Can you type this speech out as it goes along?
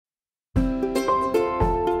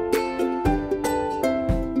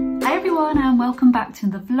welcome back to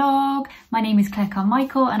the vlog. My name is Claire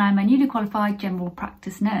Carmichael and I'm a newly qualified general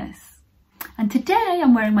practice nurse. And today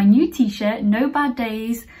I'm wearing my new t-shirt, No Bad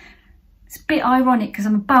Days. It's a bit ironic because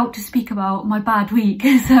I'm about to speak about my bad week.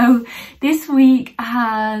 So this week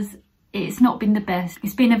it's not been the best.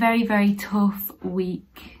 It's been a very, very tough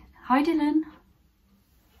week. Hi Dylan.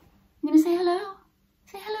 You gonna say hello?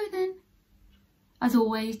 Say hello then. As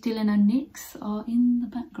always, Dylan and Nix are in the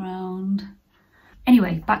background.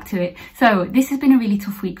 Anyway, back to it. So this has been a really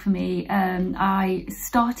tough week for me. I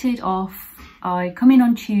come in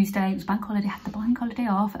on Tuesday, it was bank holiday, had the bank holiday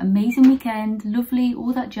off, amazing weekend, lovely,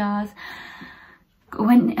 all that jazz.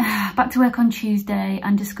 Went back to work on Tuesday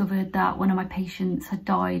and discovered that one of my patients had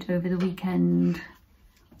died over the weekend,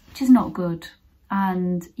 which is not good.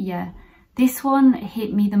 And yeah, this one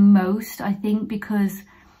hit me the most, I think, because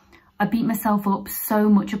I beat myself up so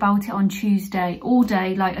much about it on Tuesday, all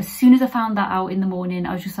day. Like as soon as I found that out in the morning,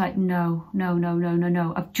 I was just like, no.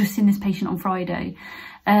 I've just seen this patient on Friday.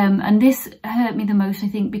 And this hurt me the most, I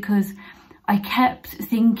think, because I kept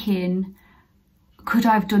thinking, could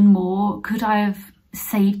I have done more? Could I have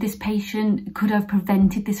saved this patient? Could I have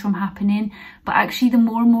prevented this from happening? But actually, the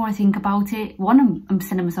more and more I think about it, one, I'm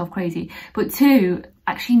sending myself crazy, but two,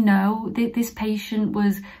 actually no, this patient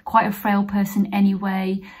was quite a frail person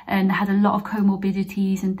anyway and had a lot of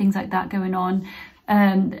comorbidities and things like that going on.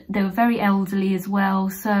 They were very elderly as well,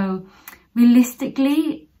 so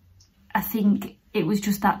realistically I think it was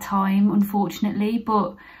just that time, unfortunately.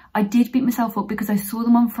 But I did beat myself up because I saw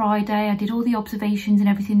them on Friday. I did all the observations and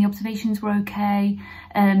everything. The observations were okay.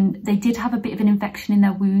 They did have a bit of an infection in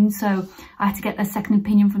their wound, so I had to get a second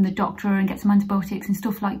opinion from the doctor and get some antibiotics and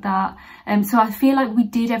stuff like that. So I feel like we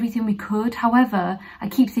did everything we could. However, I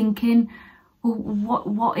keep thinking, well,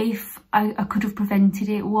 what if I could have prevented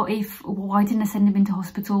it? Why didn't I send him into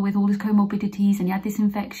hospital with all his comorbidities and he had this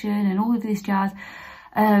infection and all of this jazz?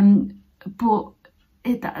 But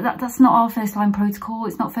that's not our first line protocol.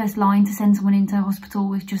 It's not first line to send someone into hospital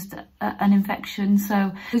with just an infection.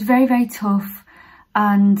 So it was very, very tough.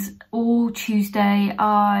 And all Tuesday,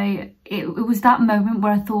 it was that moment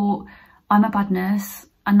where I thought, I'm a bad nurse.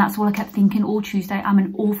 And that's all I kept thinking all Tuesday. I'm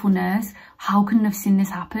an awful nurse. How couldn't I have seen this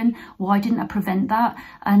happen? Why didn't I prevent that?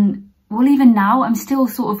 And well, even now, I'm still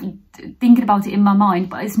sort of thinking about it in my mind,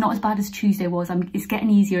 but it's not as bad as Tuesday was. It's getting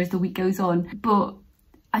easier as the week goes on. But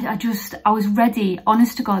I was ready,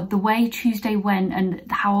 honest to God, the way Tuesday went and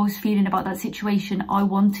how I was feeling about that situation, I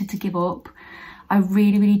wanted to give up. I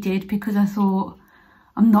really, really did, because I thought,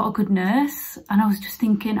 I'm not a good nurse. And I was just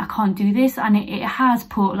thinking, I can't do this. And it has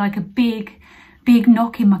put like a big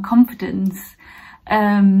knock in my confidence.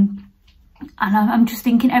 And I'm just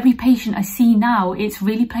thinking, every patient I see now, it's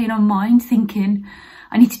really playing on mind, thinking,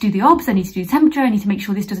 I need to do the obs, I need to do temperature, I need to make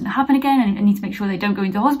sure this doesn't happen again, and I need to make sure they don't go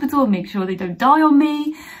into hospital, make sure they don't die on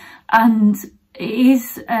me. And it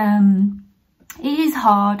is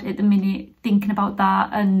hard at the minute thinking about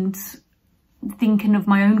that and thinking of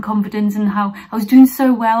my own confidence and how I was doing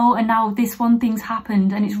so well, and now this one thing's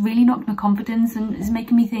happened and it's really knocked my confidence and it's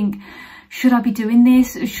making me think, should I be doing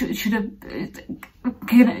this? Do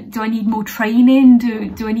I need more training?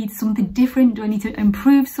 Do I need something different? Do I need to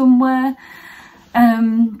improve somewhere?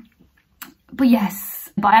 But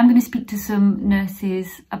yes, but I am going to speak to some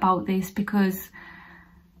nurses about this because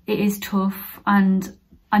it is tough, and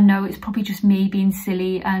I know it's probably just me being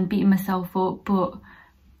silly and beating myself up, but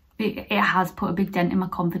it has put a big dent in my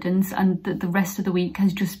confidence, and the rest of the week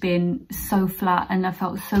has just been so flat and I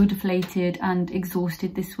felt so deflated and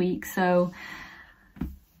exhausted this week. So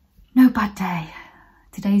no bad day.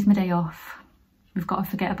 Today's my day off. We've got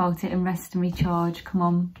to forget about it and rest and recharge. Come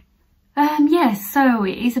on. Yes, so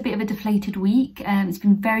it is a bit of a deflated week. It's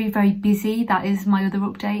been very, very busy. That is my other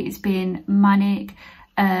update. It's been manic.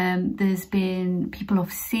 There's been people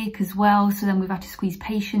off sick as well, so then we've had to squeeze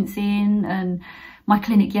patients in, and my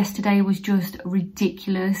clinic yesterday was just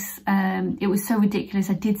ridiculous. It was so ridiculous.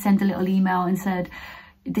 I did send a little email and said,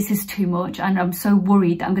 this is too much and I'm so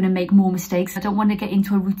worried that I'm going to make more mistakes. I don't want to get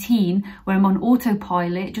into a routine where I'm on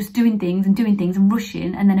autopilot, just doing things and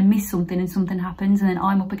rushing, and then I miss something and something happens and then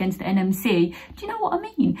I'm up against the NMC. Do you know what I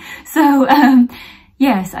mean? So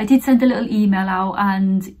yes, I did send a little email out,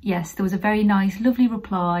 and yes, there was a very nice, lovely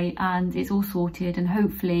reply, and it's all sorted, and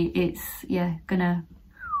hopefully it's, yeah, gonna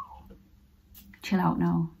chill out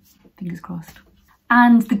now. Fingers crossed.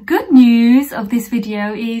 And the good news of this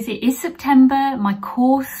video is it is September. My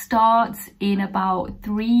course starts in about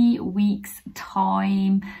 3 weeks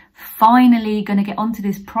time. Finally gonna get onto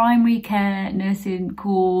this primary care nursing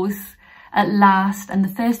course. at last, and the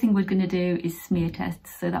first thing we're going to do is smear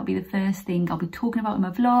tests. So that'll be the first thing I'll be talking about in my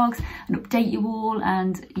vlogs and update you all,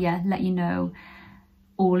 and yeah, let you know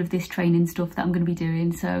all of this training stuff that I'm going to be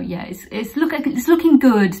doing. So yeah, it's looking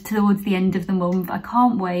good towards the end of the month. I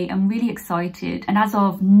can't wait. I'm really excited. And as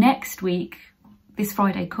of next week, this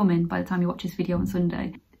Friday coming, by the time you watch this video on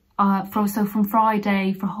Sunday, from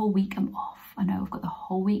Friday for a whole week I'm off. I know, I've got the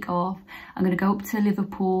whole week off. I'm going to go up to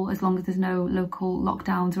Liverpool, as long as there's no local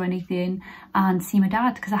lockdowns or anything, and see my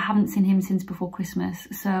dad, because I haven't seen him since before Christmas.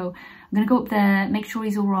 So I'm going to go up there, make sure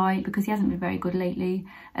he's all right, because he hasn't been very good lately,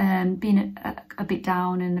 being a bit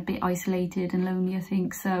down and a bit isolated and lonely, I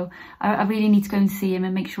think. So I really need to go and see him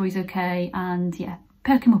and make sure he's okay, and yeah,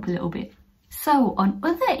 perk him up a little bit. So on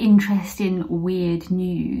other interesting, weird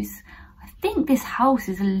news, I think this house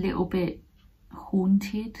is a little bit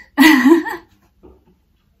haunted.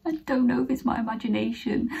 I don't know if it's my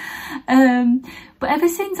imagination, but ever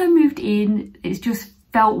since I moved in, it's just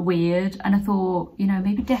felt weird, and I thought, you know,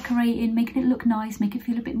 maybe decorating, making it look nice, make it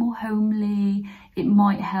feel a bit more homely, it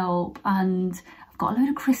might help. And I've got a load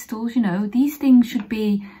of crystals, you know, these things should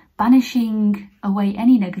be banishing away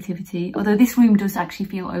any negativity, although this room does actually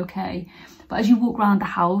feel okay. But as you walk around the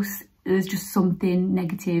house, there's just something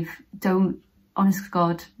negative. Honest to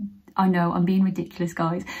God, I know I'm being ridiculous,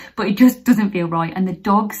 guys, but it just doesn't feel right. And the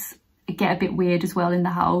dogs get a bit weird as well in the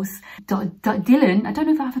house. Dylan, I don't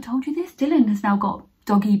know if I ever told you this, Dylan has now got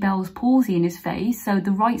doggy Bell's palsy in his face. So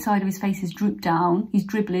the right side of his face is drooped down. He's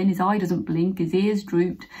dribbling, his eye doesn't blink, his ear's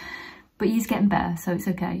drooped, but he's getting better, so it's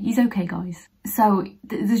okay. He's okay, guys. So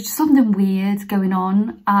there's just something weird going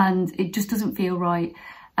on, and it just doesn't feel right.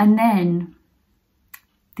 And then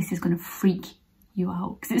this is going to freak you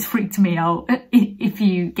out, because it's freaked me out if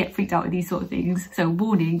you get freaked out with these sort of things, so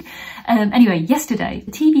warning. Anyway, yesterday,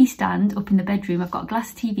 the TV stand up in the bedroom, I've got a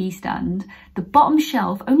glass TV stand, the bottom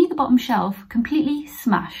shelf, only the bottom shelf, completely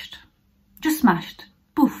smashed. Just smashed.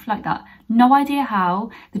 Poof, like that. No idea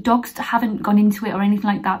how. The dogs haven't gone into it or anything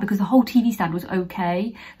like that, because the whole TV stand was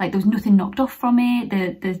okay. Like, there was nothing knocked off from it.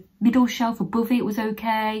 The middle shelf above it was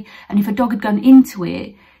okay. And if a dog had gone into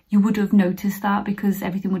it, you would have noticed that, because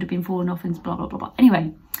everything would have been falling off and blah, blah, blah, blah.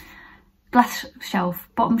 Anyway, glass shelf,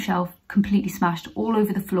 bottom shelf, completely smashed all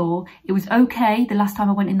over the floor. It was okay the last time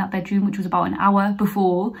I went in that bedroom, which was about an hour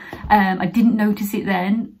before. I didn't notice it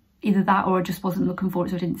then, either that or I just wasn't looking for it,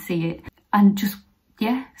 so I didn't see it. And just,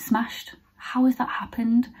 yeah, smashed. How has that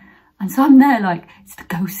happened? And so I'm there like, it's the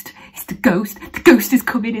ghost, the ghost is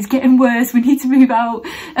coming, it's getting worse, we need to move out.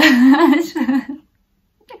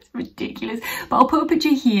 It's ridiculous, but I'll put a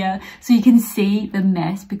picture here so you can see the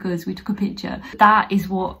mess, because we took a picture. That is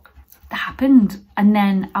what happened. And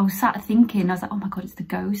then I was sat thinking, I was like, oh my God, it's the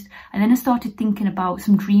ghost. And then I started thinking about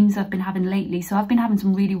some dreams I've been having lately. So I've been having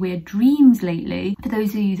some really weird dreams lately. For those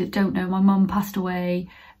of you that don't know, my mum passed away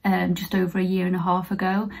just over a year and a half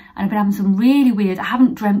ago, and I've been having some really weird, I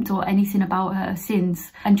haven't dreamt or anything about her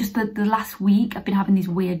since, and just the last week I've been having these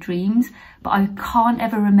weird dreams, but I can't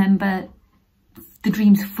ever remember the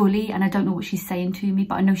dreams fully, and I don't know what she's saying to me,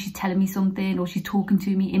 but I know she's telling me something, or she's talking to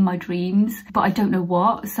me in my dreams, but I don't know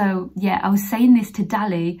what. So yeah, I was saying this to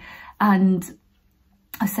Dali, and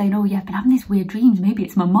I was saying, oh yeah, I've been having these weird dreams, maybe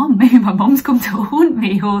it's my mum, maybe my mum's come to haunt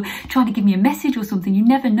me or trying to give me a message or something. You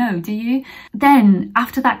never know, do you? Then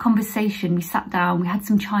after that conversation, we sat down, we had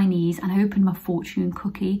some Chinese, and I opened my fortune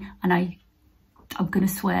cookie, and I'm gonna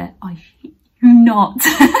swear, I shit you not,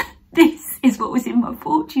 this is what was in my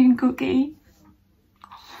fortune cookie.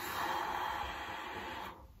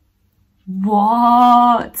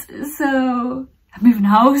 What? So I'm moving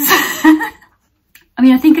house. I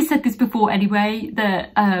mean, I think I said this before anyway,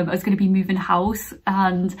 that I was going to be moving house,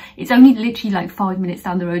 and it's only literally like 5 minutes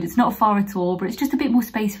down the road. It's not far at all, but it's just a bit more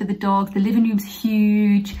space for the dog. The living room's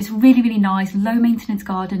huge. It's really, really nice, low maintenance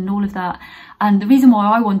garden and all of that. And the reason why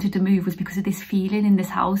I wanted to move was because of this feeling in this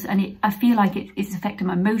house, and I feel like it's affecting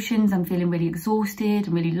my emotions. I'm feeling really exhausted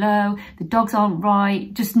and really low. The dogs aren't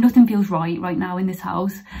right. Just nothing feels right now in this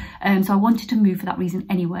house. So I wanted to move for that reason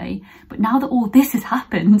anyway. But now that all this has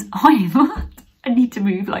happened, I need to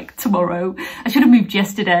move like tomorrow. I should have moved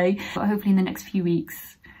yesterday, but hopefully in the next few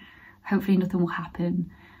weeks, hopefully nothing will happen.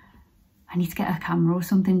 I need to get a camera or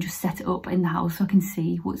something, just set it up in the house so I can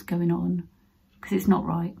see what's going on, because it's not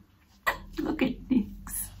right. Look at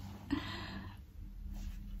Nix.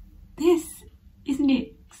 This is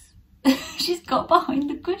Nix. She's got behind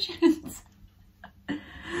the cushions.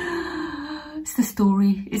 It's the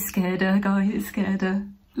story. It scared her, guys. It scared her.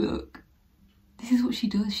 Look. This is what she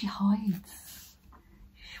does. She hides.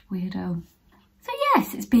 Weirdo. So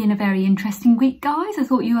yes, it's been a very interesting week, guys. I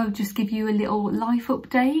thought I would just give you a little life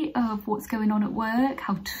update of what's going on at work,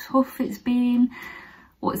 how tough it's been,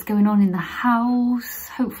 what's going on in the house.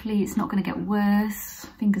 Hopefully it's not going to get worse,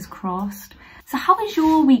 fingers crossed. So how has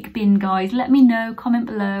your week been, guys? Let me know, comment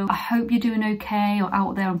below. I hope you're doing okay or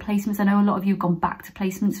out there on placements. I know a lot of you have gone back to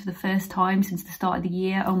placements for the first time since the start of the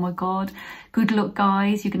year. Oh my God. Good luck,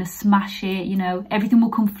 guys. You're going to smash it. You know, everything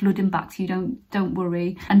will come flooding back to you. Don't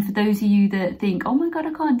worry. And for those of you that think, oh my God,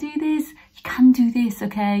 I can't do this. You can do this,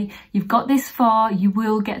 okay? You've got this far. You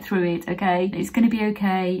will get through it, okay? It's going to be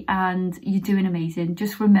okay and you're doing amazing.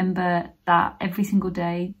 Just remember that every single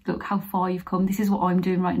day. Look how far you've come. This is what I'm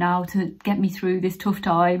doing right now to get me through this tough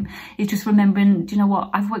time. Is just remembering, do you know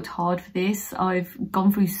what? I've worked hard for this. I've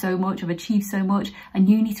gone through so much. I've achieved so much. And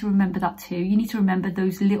you need to remember that too. You need to remember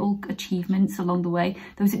those little achievements along the way.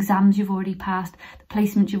 Those exams you've already passed, the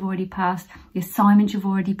placements you've already passed, the assignments you've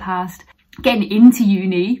already passed. Getting into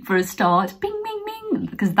uni for a start, bing, bing, bing,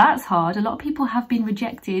 because that's hard. A lot of people have been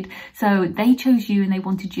rejected. So they chose you and they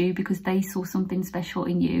wanted you because they saw something special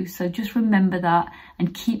in you. So just remember that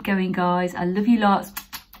and keep going, guys. I love you lots.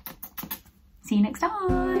 See you next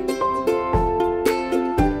time.